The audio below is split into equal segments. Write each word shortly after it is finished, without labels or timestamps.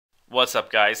What's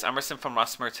up, guys? I'm Rasim from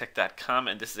RasimTech.com,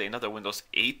 and this is another Windows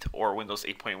 8 or Windows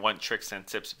 8.1 tricks and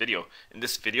tips video. In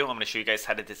this video, I'm going to show you guys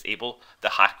how to disable the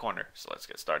hot corner. So let's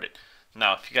get started.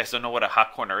 Now, if you guys don't know what a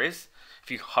hot corner is,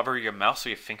 if you hover your mouse or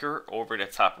your finger over the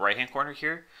top right-hand corner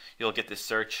here, you'll get this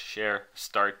search, share,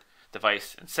 start,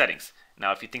 device, and settings.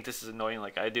 Now, if you think this is annoying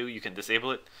like I do, you can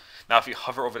disable it. Now, if you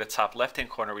hover over the top left-hand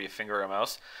corner with your finger or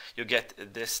mouse, you'll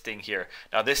get this thing here.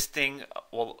 Now, this thing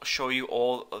will show you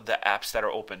all of the apps that are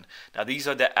open. Now, these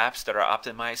are the apps that are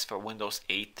optimized for Windows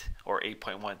 8 or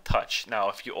 8.1 Touch. Now,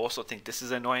 if you also think this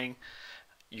is annoying,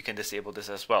 you can disable this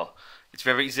as well. It's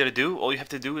very easy to do. All you have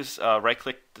to do is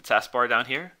right-click the taskbar down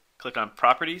here, click on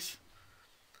Properties,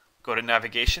 go to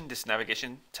Navigation, this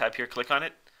Navigation tab here, click on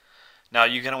it. Now,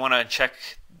 you're going to want to check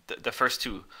the first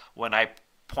two. When I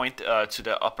point to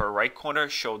the upper right corner,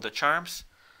 show the charms,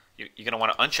 you're going to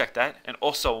want to uncheck that. And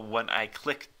also, when I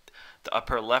click the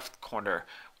upper left corner,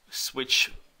 switch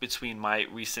between my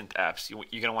recent apps, you're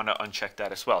going to want to uncheck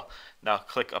that as well. Now,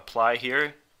 click Apply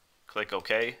here, click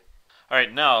OK. All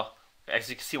right, now, as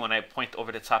you can see, when I point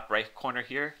over the top right corner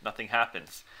here, nothing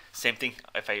happens. Same thing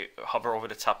if I hover over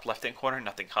the top left-hand corner,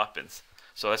 nothing happens.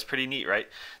 So that's pretty neat, right?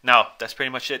 Now, that's pretty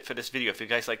much it for this video. If you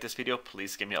guys like this video,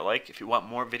 please give me a like. If you want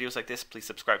more videos like this, please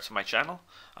subscribe to my channel.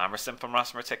 I'm Rasim from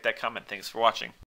RasimTech.com, and thanks for watching.